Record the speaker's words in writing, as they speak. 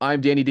I'm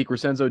Danny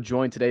DeCrescenzo,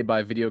 joined today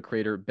by video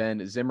creator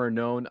Ben Zimmer,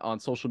 known on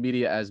social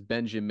media as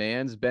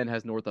Benjamans. Ben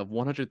has north of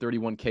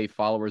 131K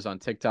followers on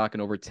TikTok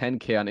and over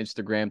 10K on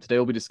Instagram. Today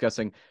we'll be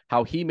discussing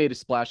how he made a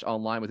splash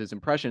online with his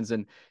impressions,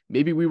 and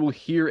maybe we will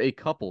hear a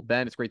couple.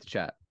 Ben, it's great to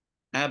chat.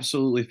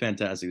 Absolutely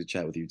fantastic to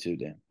chat with you too,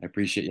 Dan. I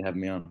appreciate you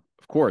having me on.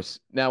 Of course.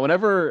 Now,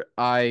 whenever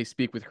I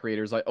speak with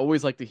creators, I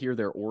always like to hear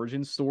their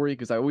origin story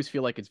because I always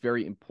feel like it's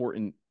very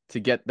important to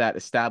get that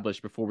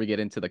established before we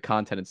get into the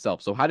content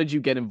itself. So how did you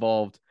get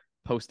involved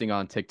posting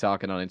on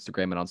TikTok and on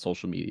Instagram and on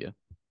social media?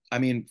 I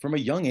mean, from a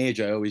young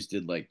age, I always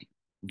did like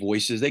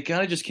voices. They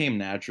kind of just came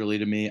naturally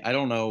to me. I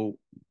don't know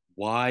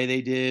why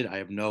they did. I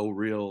have no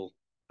real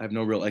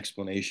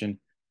explanation.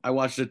 I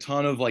watched a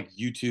ton of like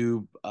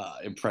YouTube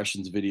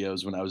impressions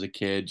videos when I was a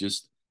kid.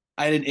 Just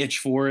I had an itch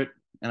for it,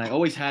 and I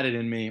always had it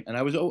in me. And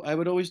I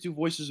would always do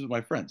voices with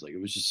my friends. Like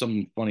it was just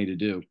something funny to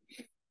do.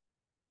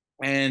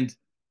 And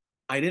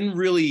I didn't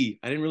really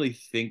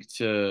think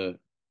to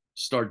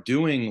start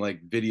doing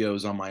like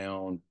videos on my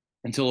own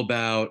until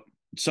about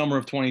summer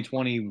of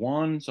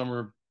 2021.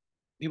 Summer,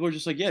 people are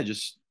just like, yeah,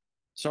 just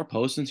start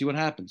posting, see what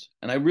happens.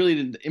 And I really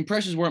didn't,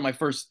 impressions weren't my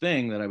first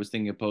thing that I was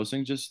thinking of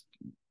posting, just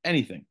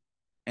anything.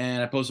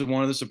 And I posted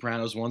one of the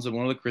Sopranos ones and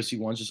one of the Chrissy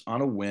ones just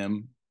on a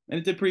whim, and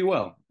it did pretty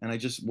well. And I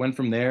just went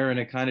from there, and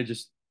it kind of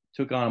just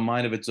took on a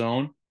mind of its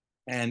own,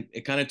 and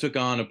it kind of took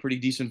on a pretty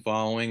decent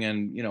following.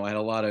 And I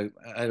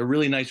had a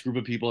really nice group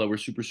of people that were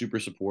super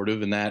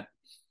supportive, and that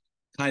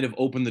kind of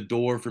opened the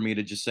door for me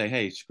to just say,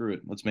 hey, screw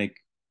it, let's make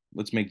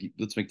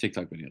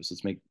TikTok videos,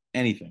 let's make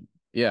anything.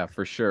 Yeah,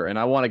 for sure. And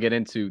I want to get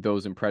into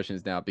those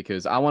impressions now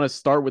because I want to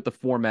start with the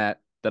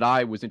format that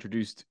I was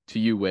introduced to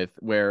you with,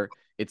 where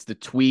it's the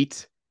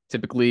tweet.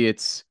 Typically,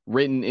 it's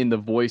written in the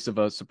voice of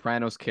a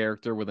Sopranos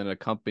character with an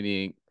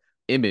accompanying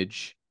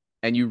image,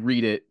 and you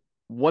read it.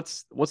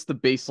 What's the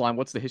baseline?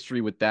 What's the history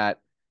with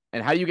that?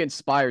 And how do you get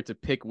inspired to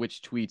pick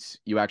which tweets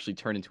you actually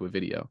turn into a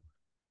video?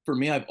 For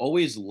me, I've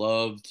always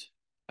loved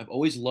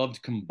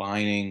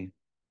combining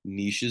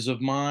niches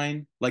of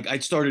mine. Like I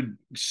started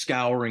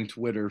scouring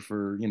Twitter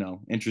for,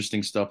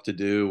 interesting stuff to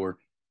do, or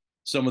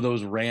some of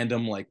those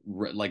random like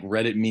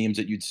Reddit memes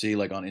that you'd see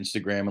like on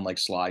Instagram and like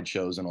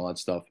slideshows and all that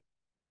stuff.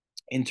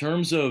 In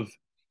terms of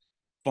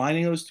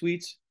finding those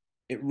tweets,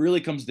 it really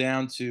comes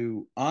down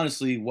to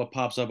honestly what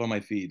pops up on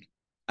my feed.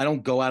 I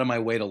don't go out of my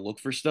way to look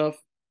for stuff.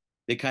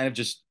 They kind of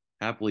just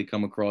happily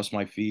come across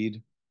my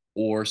feed,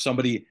 or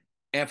somebody,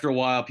 after a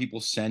while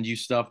people send you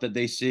stuff that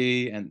they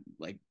see, and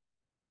like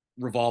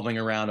revolving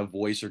around a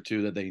voice or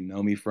two that they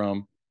know me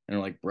from, and they're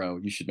like, bro,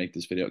 you should make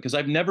this video. Because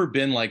I've never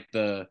been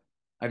the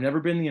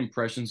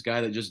impressions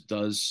guy that just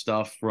does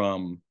stuff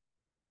from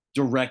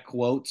direct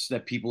quotes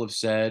that people have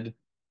said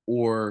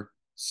or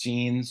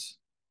scenes.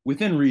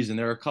 Within reason,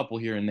 there are a couple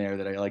here and there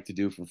that I like to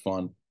do for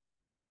fun,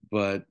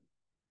 but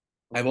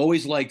I've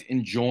always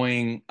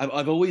enjoyed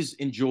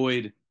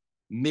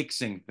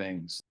mixing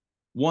things.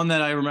 One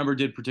that I remember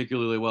did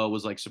particularly well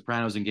was like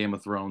Sopranos and Game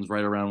of Thrones,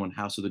 right around when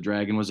House of the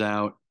Dragon was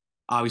out.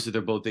 Obviously,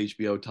 they're both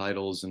HBO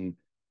titles, and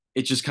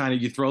it's just kind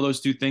of, you throw those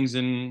two things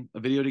in a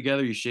video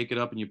together, you shake it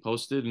up and you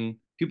post it, and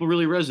people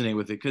really resonate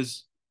with it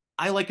because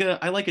I like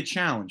a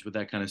challenge with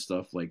that kind of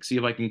stuff. Like, see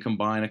if I can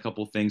combine a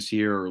couple things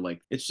here, or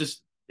like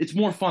it's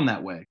more fun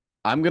that way.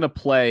 I'm gonna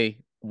play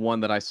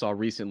one that I saw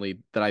recently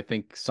that I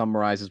think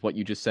summarizes what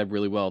you just said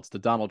really well. It's the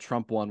Donald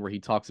Trump one where he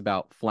talks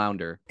about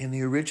flounder. In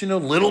the original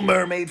Little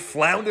Mermaid,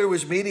 flounder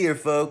was meatier,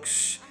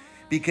 folks.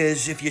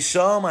 Because if you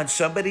saw him on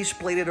somebody's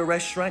plate at a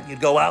restaurant,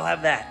 you'd go, I'll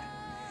have that.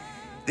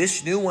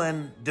 This new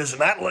one does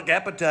not look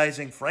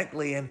appetizing,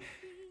 frankly, and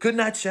could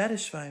not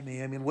satisfy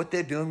me. I mean, what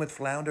they're doing with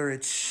flounder,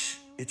 it's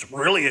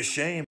really a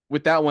shame.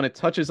 With that one, it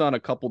touches on a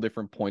couple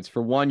different points.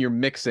 For one, you're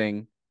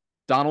mixing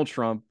Donald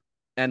Trump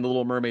and the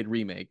Little Mermaid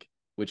remake,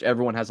 which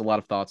everyone has a lot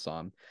of thoughts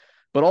on.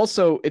 But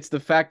also, it's the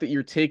fact that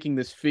you're taking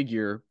this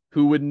figure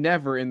who would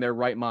never in their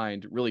right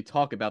mind really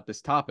talk about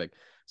this topic.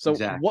 So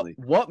Exactly.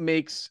 what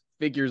makes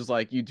figures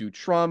like you do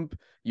Trump,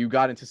 you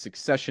got into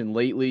Succession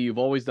lately, you've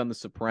always done The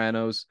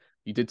Sopranos,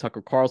 you did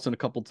Tucker Carlson a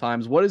couple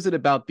times. What is it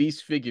about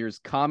these figures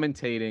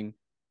commentating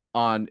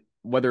on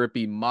whether it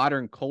be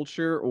modern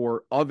culture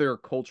or other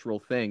cultural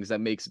things that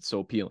makes it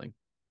so appealing?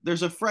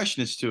 There's a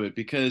freshness to it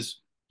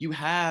because you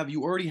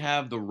already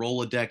have the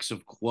Rolodex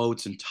of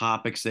quotes and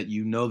topics that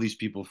you know these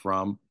people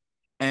from.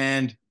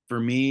 And for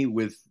me,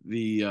 with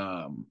the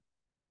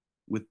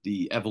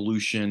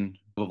evolution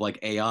of like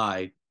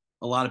AI,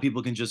 a lot of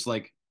people can just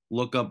like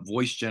look up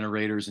voice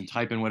generators and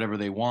type in whatever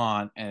they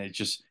want, and it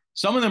just,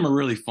 some of them are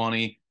really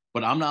funny,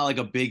 but I'm not like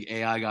a big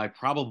AI guy,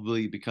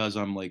 probably because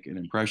I'm like an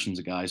impressions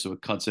guy, so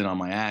it cuts in on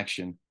my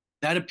action.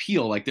 That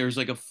appeal, like there's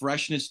like a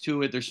freshness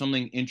to it, there's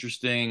something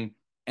interesting.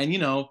 And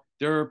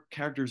there are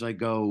characters I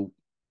go,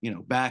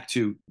 back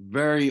to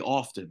very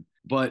often,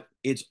 but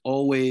it's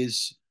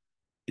always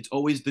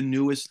the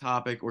newest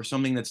topic or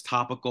something that's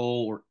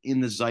topical or in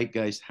the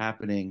zeitgeist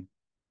happening,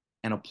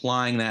 and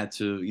applying that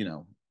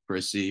to,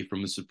 Chrissy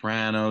from The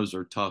Sopranos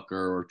or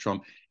Tucker or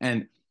Trump.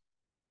 And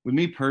with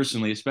me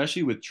personally,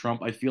 especially with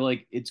Trump, I feel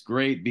like it's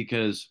great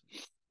because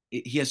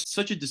he has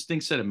such a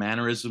distinct set of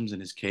mannerisms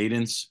and his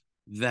cadence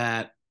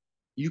that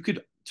you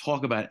could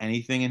talk about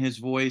anything in his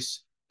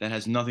voice that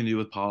has nothing to do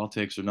with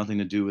politics or nothing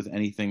to do with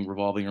anything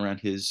revolving around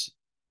his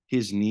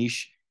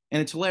niche,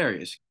 and it's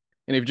hilarious.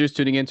 And if you're just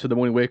tuning into the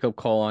morning wake up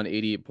call on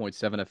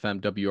 88.7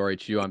 FM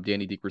WRHU, I'm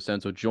Danny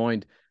DeCrescenzo,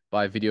 joined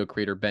by video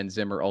creator Ben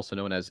Zimmer, also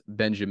known as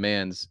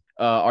Benjamins.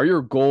 Are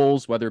your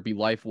goals, whether it be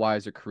life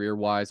wise or career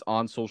wise,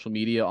 on social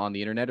media, on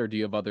the internet, or do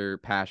you have other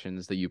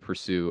passions that you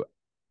pursue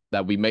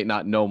that we may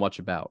not know much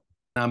about?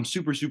 I'm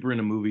super, super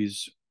into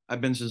movies.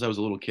 I've been since I was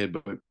a little kid,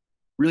 but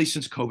really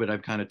since COVID,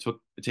 I've kind of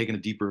taken a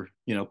deeper,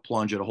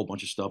 plunge at a whole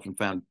bunch of stuff and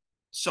found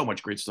so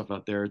much great stuff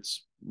out there.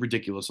 It's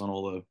ridiculous on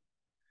all the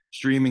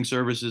streaming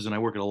services, and I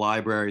work at a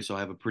library, so I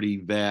have a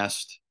pretty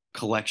vast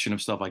collection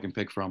of stuff I can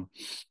pick from.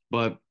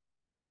 But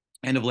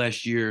end of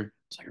last year,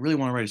 it's like I really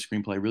want to write a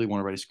screenplay. I really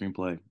want to write a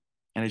screenplay,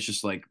 and it's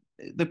just like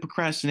the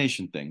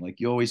procrastination thing. Like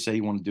you always say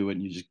you want to do it,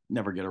 and you just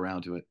never get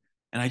around to it.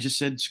 And I just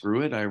said,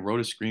 screw it. I wrote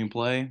a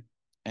screenplay,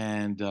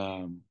 and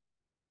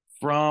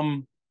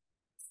from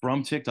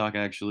TikTok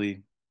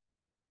actually,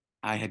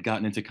 I had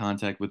gotten into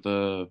contact with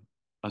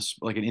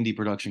like an indie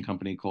production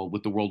company called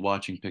With the World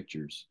Watching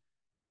Pictures.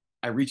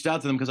 I reached out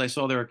to them because I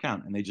saw their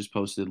account and they just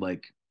posted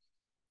like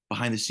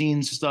behind the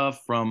scenes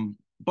stuff from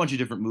a bunch of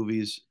different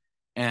movies.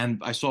 And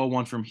I saw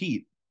one from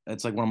Heat.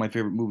 That's like one of my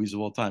favorite movies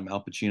of all time.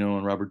 Al Pacino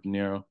and Robert De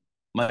Niro,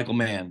 Michael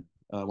Mann,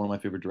 one of my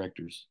favorite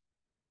directors.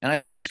 And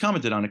I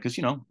commented on it because,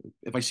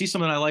 if I see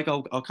something I like,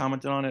 I'll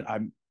comment on it.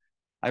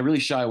 I really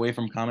shy away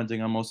from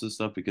commenting on most of the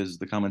stuff because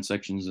the comment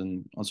sections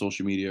and on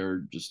social media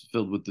are just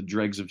filled with the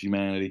dregs of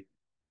humanity.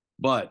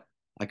 But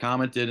I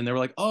commented and they were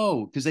like,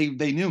 oh, because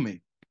they knew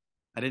me.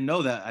 I didn't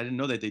know that. I didn't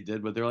know that they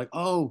did, but they're like,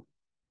 oh,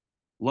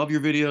 love your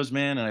videos,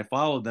 man. And I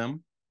followed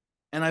them.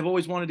 And I've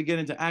always wanted to get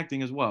into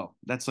acting as well.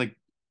 That's like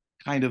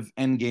kind of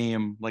end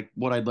game, like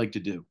what I'd like to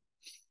do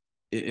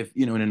if,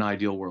 in an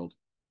ideal world.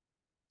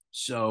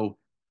 So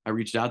I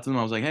reached out to them.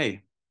 I was like,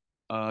 hey,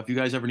 if you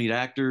guys ever need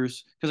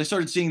actors, because I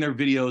started seeing their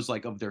videos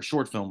like of their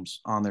short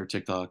films on their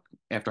TikTok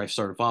after I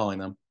started following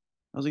them.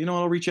 I was like,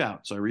 I'll reach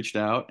out. So I reached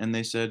out and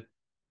they said,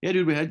 yeah,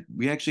 dude,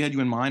 we actually had you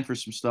in mind for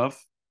some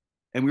stuff.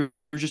 And we were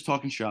just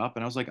talking shop.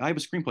 And I was like, I have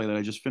a screenplay that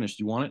I just finished.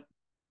 Do you want it?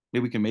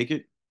 Maybe we can make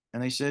it.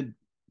 And they said,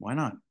 why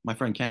not? My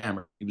friend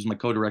Cameron, he was my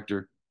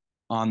co-director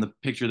on the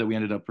picture that we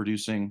ended up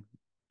producing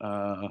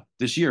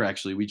this year,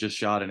 actually. We just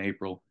shot in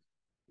April.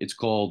 It's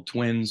called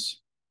Twins.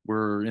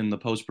 We're in the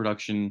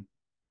post-production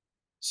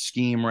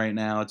scheme right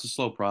now. It's a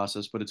slow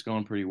process, but it's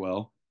going pretty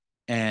well.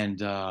 And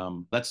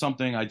that's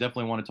something I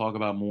definitely want to talk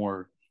about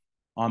more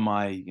on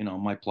my,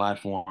 my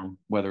platform,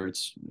 whether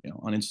it's,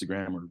 on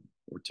Instagram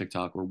or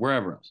TikTok or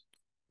wherever else.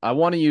 I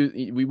want to use,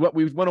 we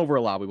went over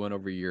a lot. We went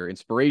over your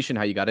inspiration,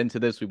 how you got into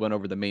this. We went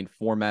over the main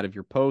format of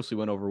your posts. We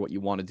went over what you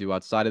want to do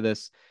outside of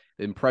this,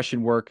 the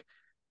impression work.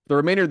 The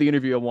remainder of the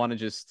interview, I want to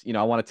just,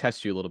 I want to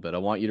test you a little bit. I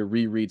want you to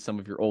reread some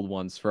of your old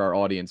ones for our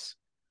audience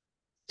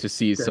to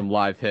see some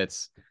live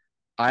hits.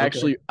 I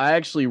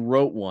actually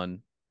wrote one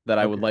that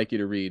I would like you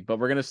to read, but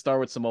we're going to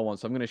start with some old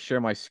ones. So I'm going to share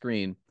my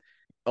screen.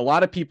 A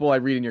lot of people I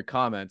read in your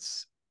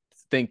comments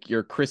think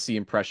your Chrissy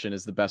impression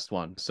is the best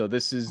one. So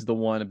this is the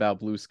one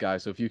about Blue Sky.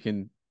 So if you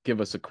can give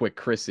us a quick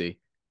Chrissy.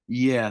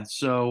 Yeah.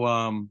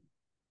 So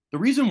the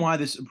reason why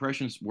this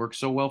impressions works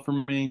so well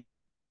for me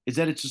is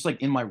that it's just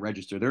like in my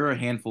register. There are a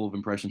handful of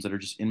impressions that are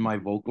just in my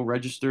vocal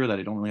register that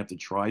I don't really have to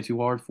try too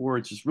hard for.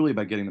 It's just really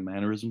about getting the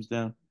mannerisms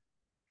down.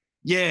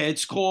 Yeah,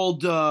 it's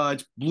called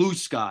it's Blue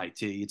Sky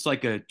T. It's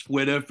like a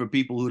Twitter for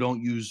people who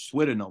don't use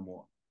Twitter no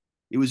more.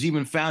 It was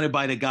even founded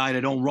by the guy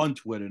that don't run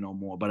Twitter no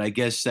more, but I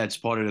guess that's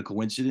part of the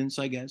coincidence,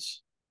 I guess.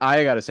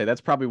 I gotta say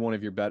that's probably one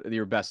of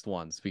your best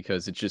ones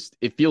because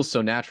it feels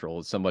so natural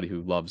as somebody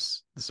who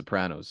loves The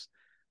Sopranos.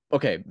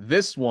 Okay,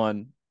 this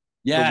one,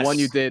 the one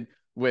you did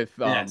with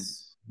Matt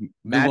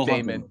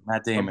Damon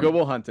from Good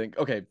Will Hunting.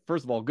 Okay,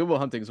 first of all, Good Will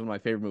Hunting is one of my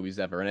favorite movies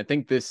ever, and I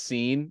think this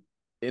scene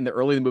in the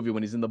early movie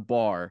when he's in the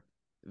bar,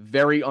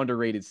 very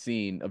underrated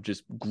scene of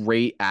just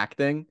great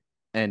acting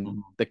and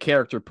the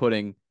character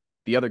putting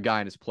the other guy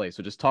in his place.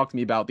 So just talk to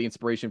me about the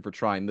inspiration for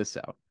trying this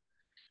out.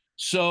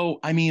 So,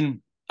 I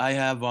mean, I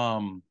have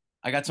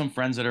I got some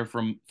friends that are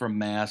from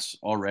Mass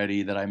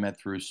already that I met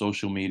through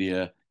social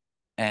media,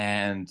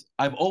 and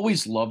I've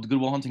always loved Good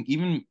Will Hunting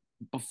even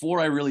before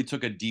I really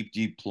took a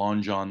deep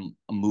plunge on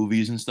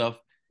movies and stuff.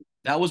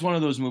 That was one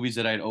of those movies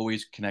that I'd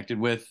always connected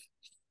with,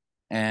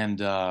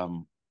 and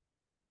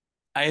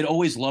I had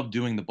always loved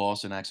doing the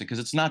Boston accent because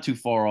it's not too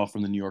far off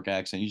from the New York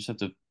accent. You just have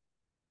to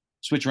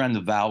switch around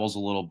the vowels a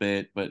little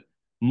bit, but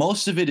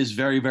most of it is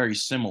very, very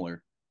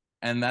similar.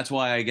 And that's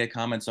why I get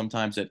comments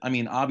sometimes that, I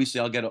mean,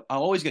 obviously I'll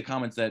always get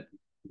comments that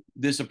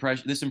this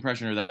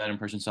impression or that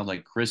impression sounds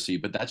like Chrissy,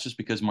 but that's just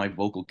because my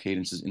vocal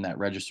cadence is in that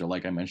register,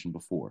 like I mentioned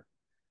before.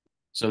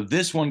 So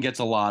this one gets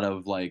a lot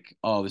of like,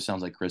 oh, this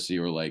sounds like Chrissy,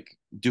 or like,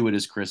 do it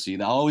as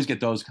Chrissy. I'll always get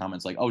those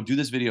comments like, oh, do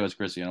this video as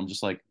Chrissy. And I'm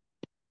just like,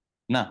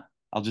 nah,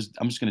 I'm just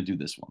going to do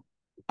this one.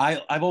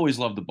 I've always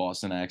loved the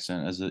Boston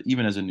accent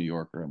even as a New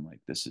Yorker. I'm like,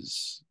 this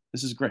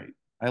is great.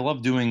 I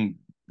love doing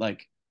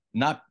like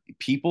not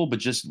people, but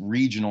just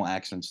regional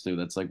accents too.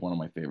 That's like one of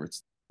my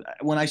favorites.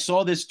 When I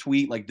saw this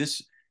tweet, like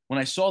this, when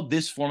I saw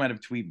this format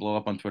of tweet blow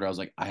up on Twitter, I was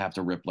like, I have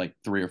to rip like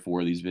 3 or 4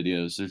 of these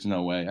videos. There's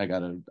no way. I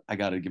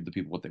gotta give the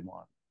people what they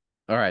want.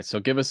 All right, so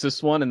give us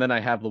this one, and then I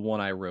have the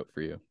one I wrote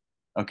for you.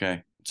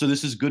 Okay. So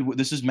this is good.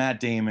 This is Matt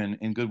Damon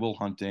in Good Will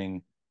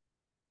Hunting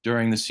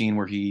during the scene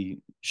where he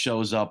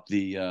shows up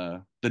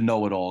the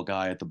know-it-all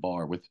guy at the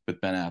bar with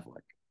Ben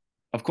Affleck.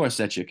 Of course,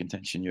 that's your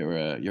contention.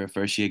 You're a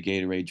first year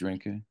Gatorade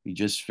drinker. You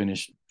just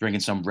finished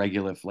drinking some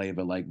regular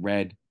flavor like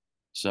red.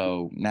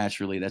 So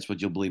naturally, that's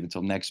what you'll believe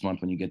until next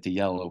month when you get to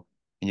yellow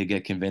and you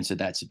get convinced that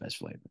that's the best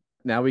flavor.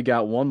 Now we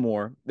got one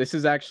more. This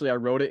is actually I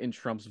wrote it in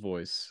Trump's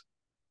voice.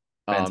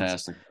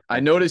 Fantastic. I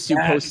noticed you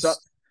post up.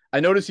 Yes. I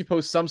noticed you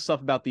post some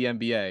stuff about the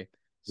NBA.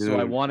 So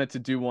I Dude. wanted to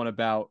do one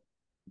about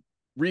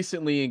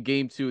recently in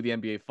Game 2 of the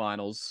NBA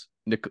Finals.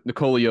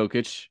 Nikola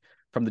Jokic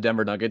from the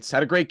Denver Nuggets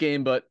had a great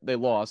game, but they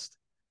lost.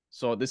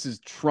 So this is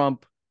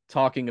Trump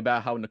talking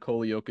about how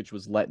Nikola Jokic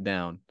was let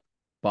down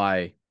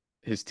by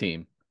his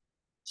team.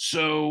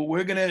 So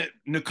we're gonna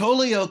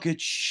Nikola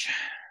Jokic,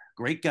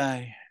 great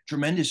guy,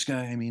 tremendous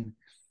guy. I mean,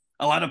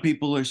 a lot of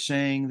people are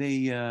saying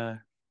they've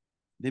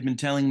been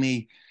telling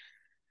me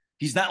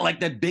he's not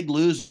like that big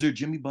loser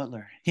Jimmy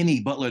Butler,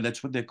 Hinnie Butler.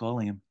 That's what they're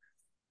calling him.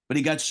 But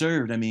he got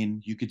served. I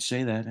mean, you could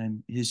say that,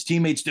 and his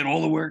teammates did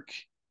all the work.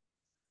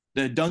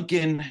 The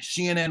Duncan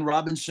CNN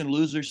Robinson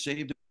loser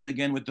saved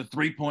again with the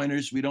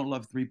 3-pointers. We don't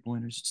love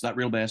 3-pointers. It's not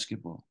real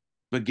basketball.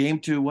 But game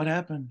 2, what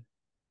happened?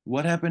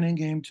 What happened in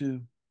game 2?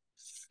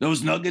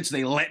 Those Nuggets,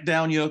 they let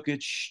down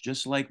Jokic,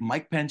 just like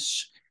Mike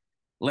Pence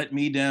let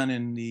me down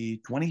in the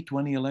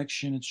 2020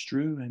 election. It's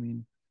true. I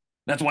mean,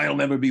 that's why he'll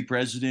never be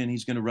president.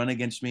 He's going to run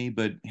against me,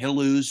 but he'll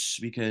lose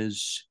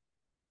because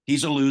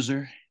he's a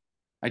loser.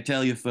 I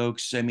tell you,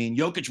 folks, I mean,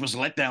 Jokic was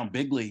let down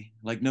bigly,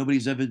 like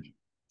nobody's ever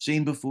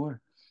seen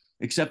before,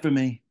 except for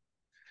me.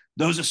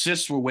 Those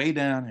assists were way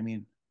down. I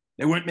mean,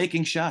 they weren't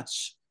making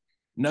shots.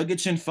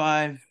 Nuggets in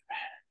 5.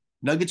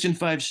 Nuggets in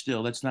 5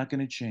 still. That's not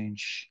going to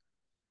change.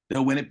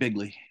 They'll win it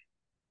bigly.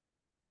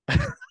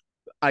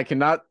 I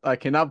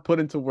cannot put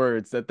into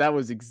words that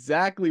was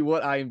exactly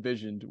what I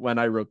envisioned when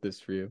I wrote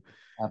this for you.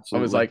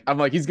 Absolutely. I'm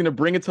like, he's gonna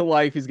bring it to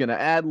life. He's gonna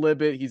ad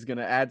lib it. He's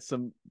gonna add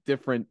some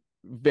different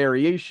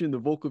variation, the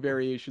vocal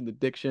variation, the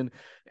diction,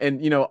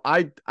 and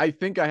I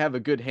think I have a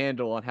good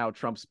handle on how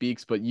Trump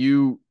speaks, but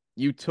you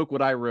took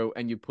what I wrote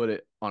and you put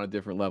it on a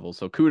different level.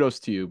 So kudos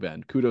to you,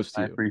 Ben. Kudos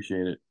to I you.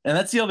 appreciate it. And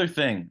that's the other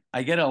thing.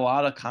 I get a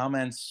lot of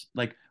comments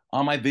like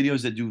on my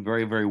videos that do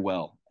very, very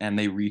well, and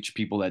they reach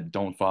people that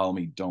don't follow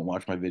me, don't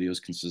watch my videos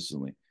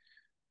consistently.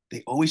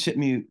 They always hit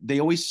me.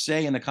 They always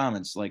say in the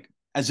comments, like,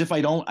 as if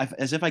I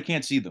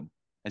can't see them,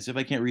 as if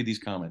I can't read these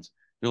comments.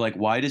 They're like,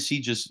 why does he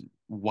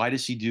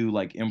do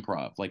like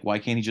improv? Like, why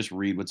can't he just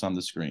read what's on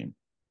the screen?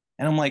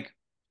 And I'm like,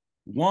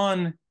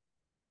 one,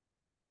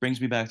 brings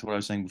me back to what I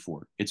was saying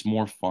before. It's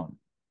more fun.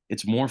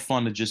 It's more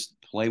fun to just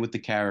play with the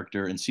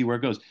character and see where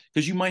it goes.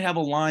 Because you might have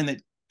a line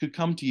that could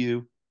come to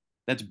you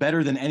that's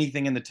better than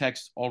anything in the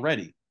text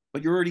already,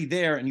 but you're already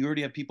there and you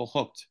already have people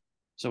hooked.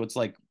 So it's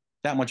like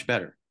that much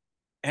better.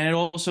 And it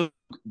also,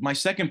 my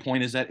second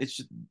point is that it's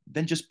just,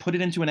 then just put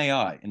it into an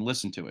AI and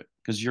listen to it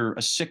because you're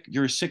a sick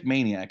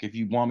maniac if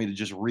you want me to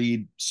just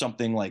read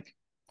something like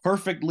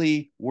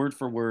perfectly word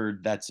for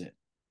word. That's it.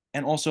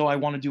 And also, I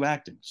want to do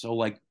acting, so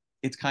like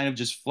it's kind of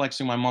just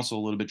flexing my muscle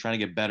a little bit, trying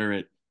to get better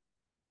at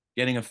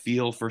getting a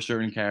feel for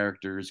certain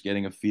characters,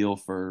 getting a feel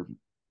for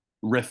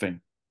riffing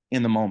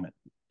in the moment,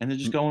 and then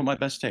just going with my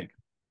best take.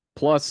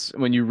 Plus,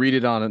 when you read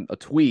it on a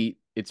tweet,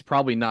 it's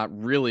probably not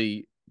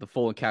really the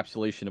full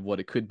encapsulation of what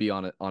it could be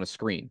on a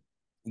screen.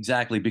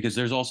 Exactly, because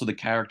there's also the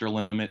character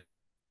limit.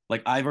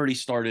 Like I've already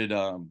started.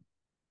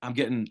 I'm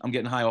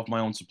getting high off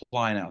my own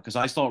supply now because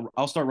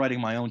I'll start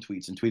writing my own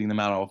tweets and tweeting them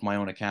out off my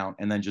own account,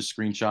 and then just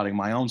screenshotting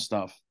my own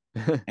stuff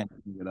and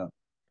putting it up.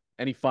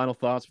 Any final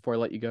thoughts before I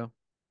let you go?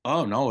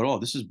 Oh no, at all.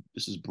 This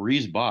is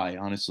breezed by.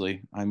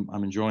 Honestly, I'm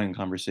enjoying the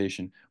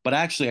conversation. But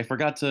actually, I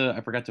forgot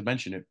to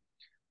mention it.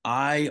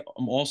 I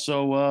am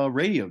also a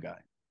radio guy.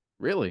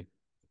 Really?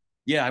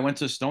 Yeah, I went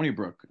to Stony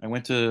Brook. I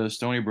went to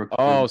Stony Brook for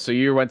Oh, so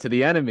you went to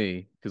the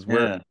enemy because we're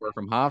yeah, we're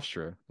from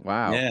Hofstra.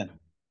 Wow. yeah,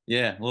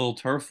 yeah, a little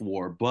turf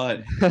war.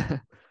 But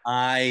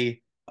I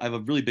have a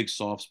really big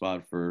soft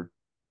spot for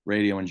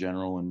radio in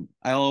general, and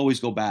I'll always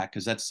go back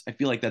because I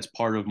feel like that's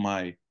part of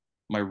my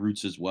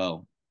roots as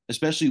well,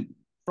 especially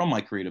from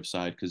my creative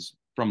side because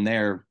from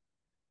there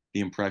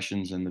the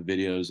impressions and the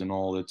videos and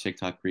all the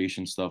TikTok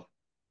creation stuff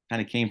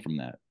kind of came from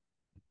that.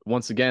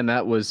 Once again,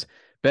 that was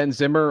Ben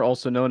Zimmer,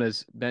 also known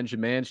as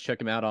Benjamins.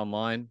 Check him out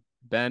online.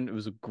 Ben, it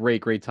was a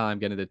great time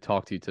getting to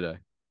talk to you today.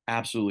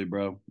 Absolutely,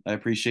 bro. I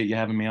appreciate you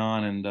having me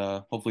on, and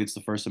hopefully it's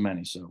the first of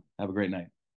many. So have a great night.